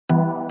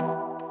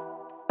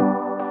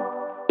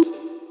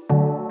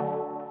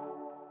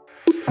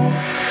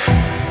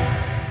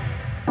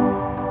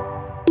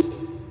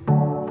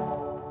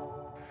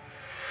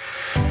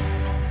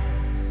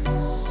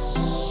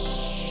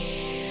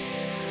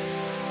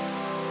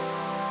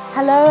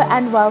Hello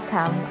and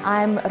welcome.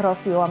 I'm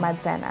Rofiwa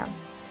Madzena.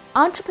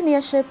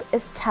 Entrepreneurship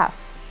is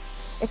tough.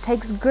 It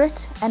takes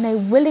grit and a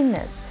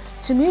willingness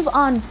to move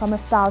on from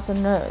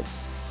 1,000 no's,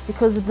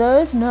 because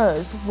those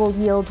no's will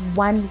yield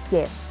one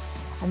yes,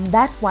 and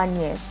that one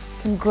yes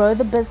can grow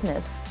the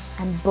business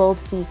and build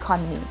the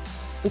economy,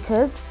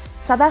 because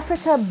South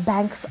Africa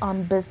banks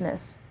on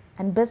business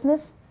and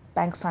business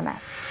banks on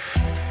us.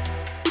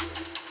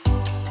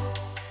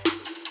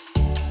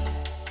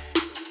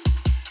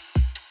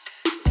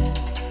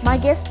 My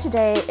guest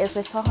today is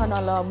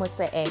Lehlohonolo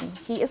Motseeng.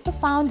 He is the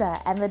founder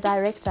and the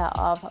director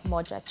of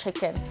Moja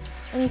Chicken.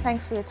 Many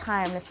thanks for your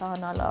time,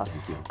 Lehlohonolo.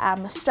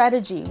 Thank you.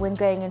 Strategy when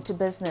going into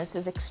business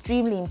is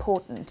extremely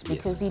important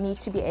because you need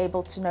to be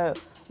able to know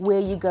where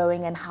you're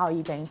going and how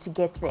you're going to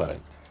get there.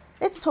 Correct.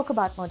 Let's talk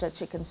about Moja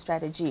Chicken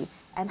strategy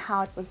and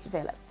how it was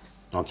developed.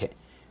 Okay.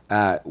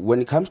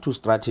 When it comes to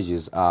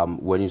strategies,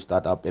 when you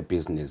start up a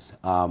business,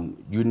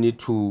 you need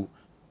to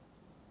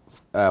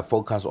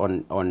focus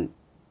on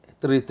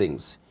three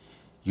things.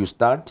 You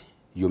start,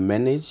 you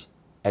manage,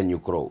 and you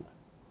grow.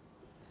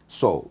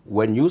 So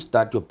when you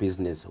start your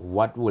business,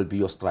 what will be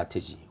your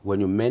strategy? When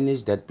you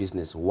manage that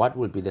business, what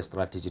will be the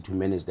strategy to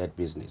manage that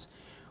business?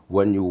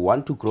 When you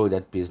want to grow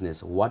that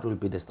business, what will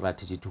be the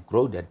strategy to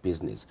grow that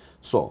business?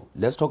 So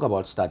let's talk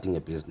about starting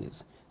a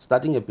business.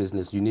 Starting a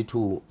business, you need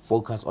to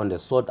focus on the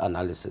SWOT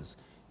analysis,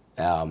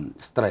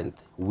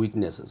 strength,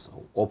 weaknesses,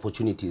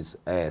 opportunities,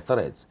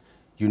 threats.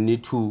 You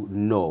need to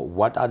know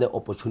what other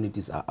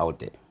opportunities are out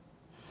there.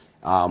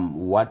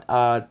 What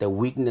are the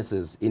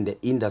weaknesses in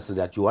the industry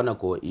that you want to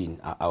go in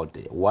are out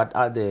there? What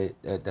are the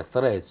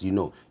threats?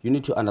 You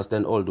need to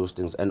understand all those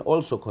things, and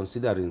also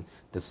considering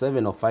the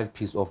 7 or 5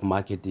 P's of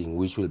marketing,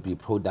 which will be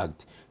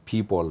product,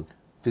 people,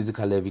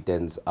 physical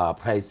evidence,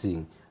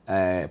 pricing,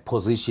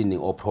 positioning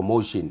or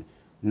promotion.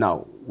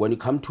 Now, when you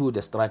come to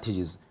the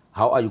strategies,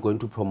 how are you going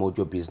to promote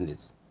your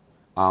business?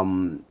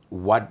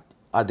 What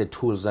are the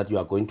tools that you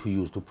are going to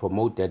use to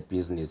promote that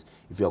business?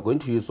 If you are going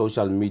to use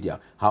social media,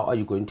 how are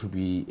you going to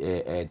be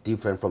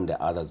different from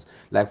the others?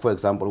 Like, for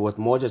example, with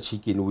Moja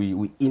Chicken,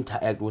 we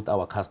interact with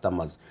our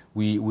customers.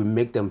 We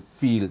make them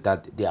feel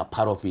that they are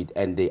part of it,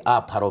 and they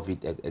are part of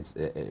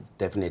it,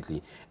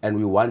 definitely. And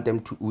we want them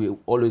to, we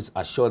always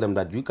assure them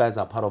that you guys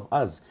are part of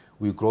us.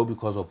 We grow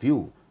because of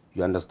you.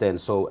 You understand?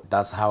 So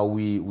that's how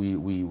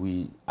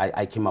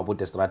I came up with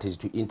the strategy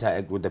to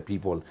interact with the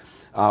people.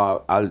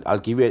 I'll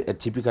give you a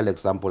typical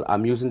example.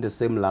 I'm using the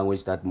same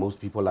language that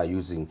most people are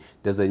using.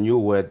 There's a new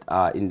word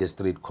in the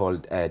street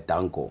called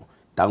danko.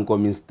 Danko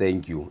means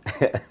thank you.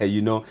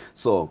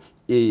 So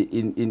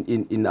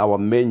in our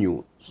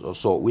menu,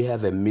 so we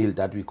have a meal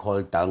that we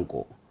call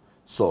danko.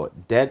 So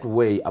that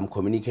way I'm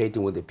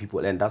communicating with the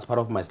people, and that's part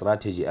of my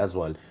strategy as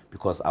well,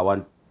 because I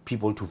want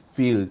people to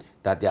feel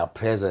that they are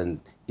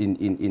present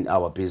in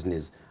our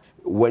business.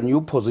 When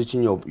you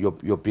position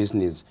your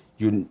business,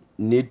 you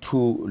need to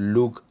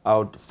look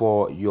out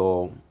for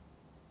your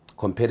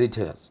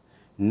competitors,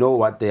 know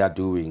what they are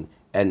doing,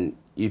 and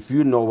if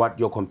you know what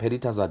your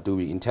competitors are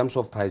doing in terms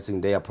of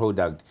pricing their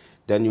product,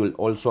 then you'll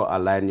also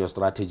align your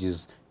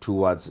strategies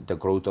towards the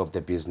growth of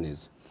the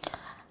business.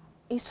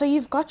 So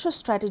you've got your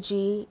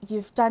strategy,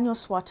 you've done your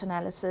SWOT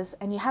analysis,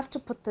 and you have to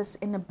put this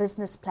in a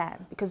business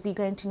plan because you're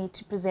going to need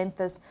to present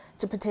this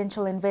to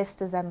potential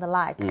investors and the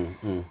like.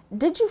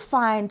 Did you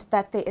find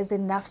that there is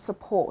enough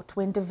support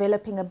when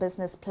developing a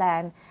business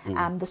plan,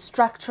 the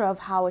structure of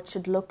how it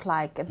should look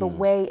like, the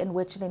way in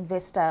which an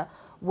investor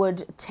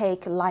would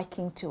take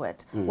liking to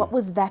it? What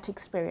was that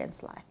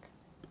experience like?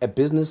 A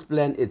business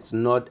plan, it's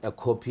not a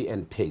copy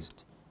and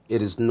paste.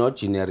 It is not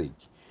generic.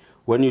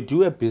 When you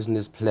do a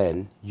business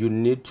plan, you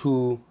need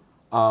to,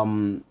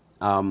 the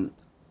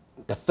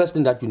first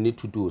thing that you need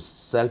to do is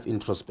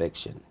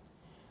self-introspection.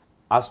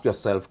 Ask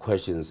yourself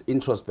questions,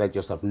 introspect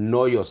yourself,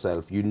 know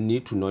yourself. You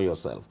need to know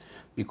yourself,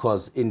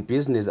 because in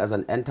business, as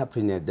an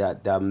entrepreneur,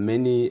 there are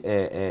many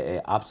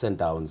ups and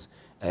downs.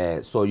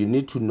 So you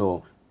need to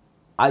know,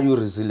 are you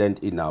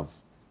resilient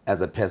enough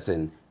as a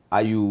person?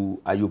 Are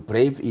you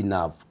brave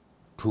enough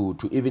to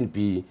even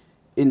be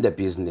in the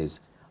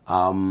business?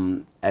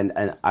 And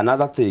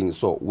another thing,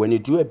 so when you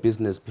do a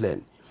business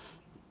plan,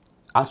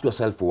 ask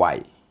yourself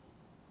why.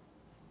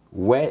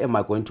 Where am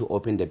I going to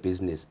open the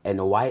business,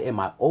 and why am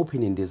I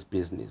opening this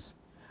business?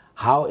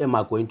 How am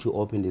I going to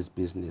open this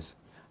business?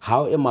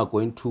 How am I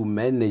going to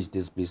manage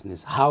this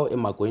business? How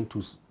am I going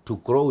to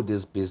grow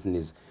this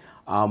business?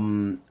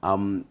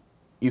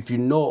 If you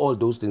know all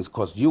those things,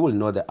 because you will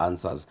know the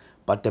answers,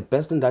 but the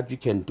best thing that you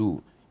can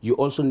do, you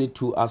also need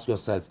to ask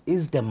yourself,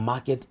 is the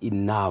market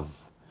enough?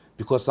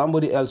 Because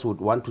somebody else would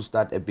want to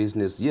start a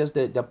business. Yes,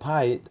 the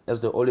pie,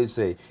 as they always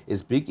say,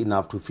 is big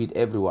enough to feed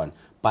everyone.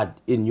 But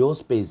in your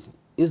space,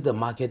 is the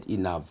market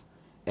enough?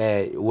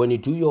 When you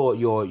do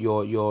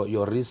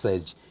your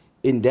research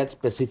in that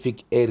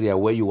specific area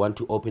where you want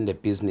to open the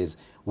business,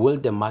 will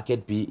the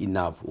market be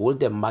enough? Will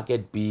the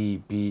market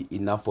be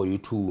enough for you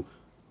to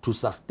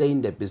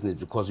sustain the business?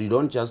 Because you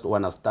don't just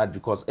want to start,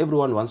 because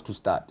everyone wants to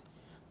start.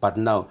 But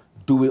now,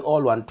 do we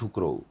all want to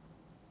grow?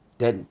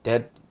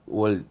 That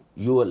well,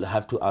 you will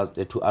have to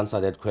answer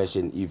that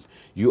question if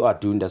you are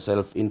doing the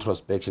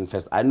self-introspection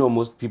first. I know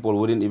most people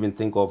wouldn't even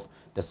think of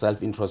the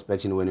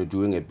self-introspection when you're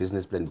doing a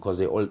business plan because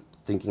they're all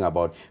thinking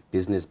about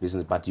business,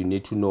 but you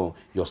need to know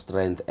your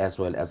strength as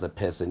well as a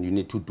person. You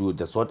need to do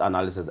the SWOT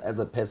analysis as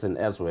a person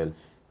as well.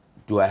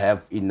 Do I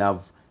have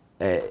enough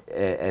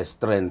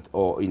strength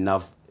or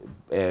enough,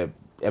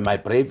 am I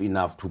brave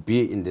enough to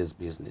be in this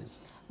business?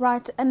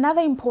 Right.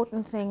 Another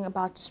important thing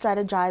about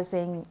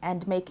strategizing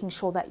and making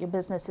sure that your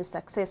business is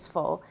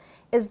successful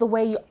is the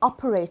way you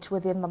operate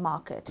within the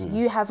market.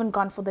 You haven't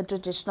gone for the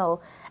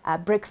traditional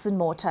bricks and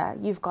mortar.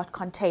 You've got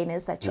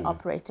containers that you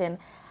operate in.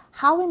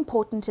 How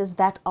important is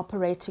that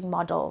operating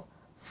model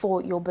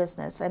for your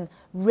business, and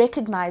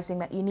recognizing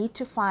that you need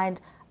to find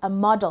a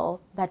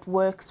model that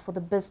works for the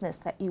business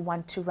that you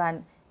want to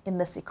run in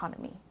this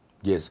economy?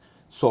 Yes.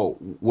 So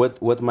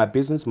with my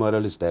business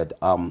model is that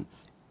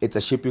it's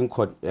a shipping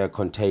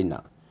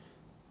container.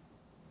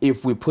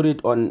 If we put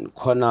it on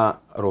corner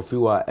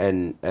Rofiwa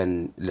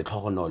and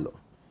Letogonolo,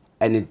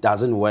 and it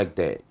doesn't work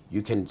there,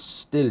 you can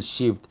still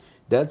shift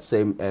that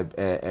same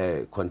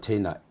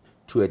container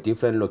to a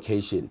different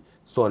location.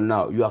 So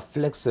now you are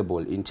flexible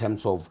in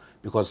terms of,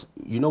 because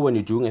you know when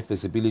you're doing a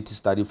feasibility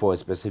study for a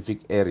specific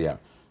area,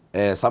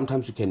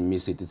 sometimes you can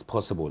miss it, it's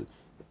possible.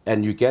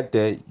 And you get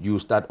there, you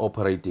start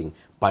operating,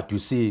 but you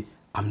see,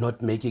 I'm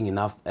not making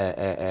enough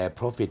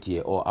profit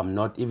here, or I'm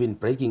not even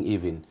breaking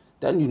even.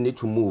 Then you need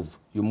to move.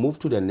 You move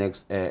to the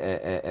next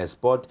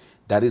spot.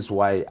 That is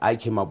why I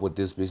came up with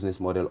this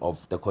business model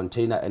of the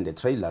container and the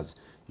trailers,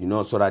 you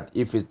know, so that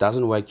if it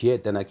doesn't work here,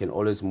 then I can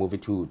always move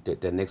it to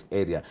the next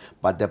area.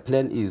 But the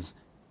plan is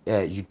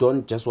you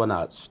don't just want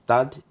to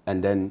start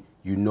and then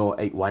you know,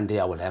 hey, one day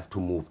I will have to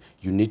move.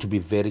 You need to be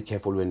very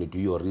careful when you do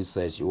your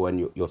research,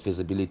 when your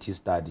feasibility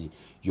study,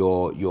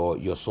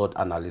 your SWOT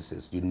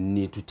analysis. You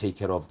need to take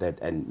care of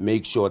that and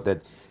make sure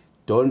that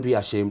don't be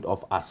ashamed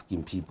of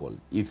asking people.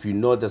 If you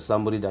know there's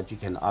somebody that you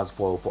can ask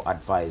for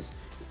advice,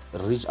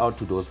 reach out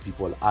to those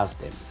people, ask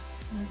them.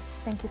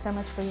 Thank you so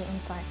much for your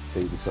insights.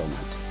 Thank you so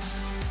much.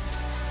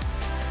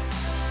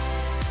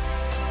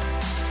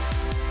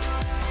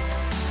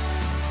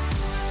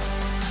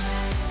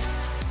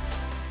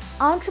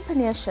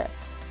 Entrepreneurship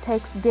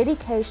takes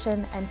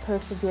dedication and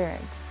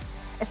perseverance.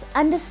 It's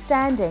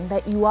understanding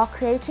that you are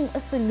creating a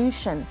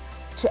solution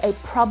to a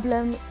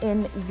problem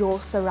in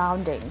your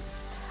surroundings.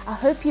 I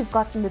hope you've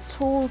gotten the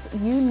tools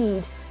you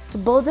need to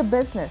build a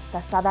business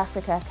that South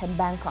Africa can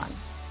bank on.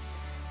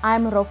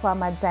 I'm Ropa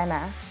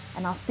Madzena,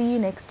 and I'll see you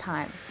next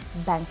time.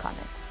 Bank on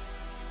it.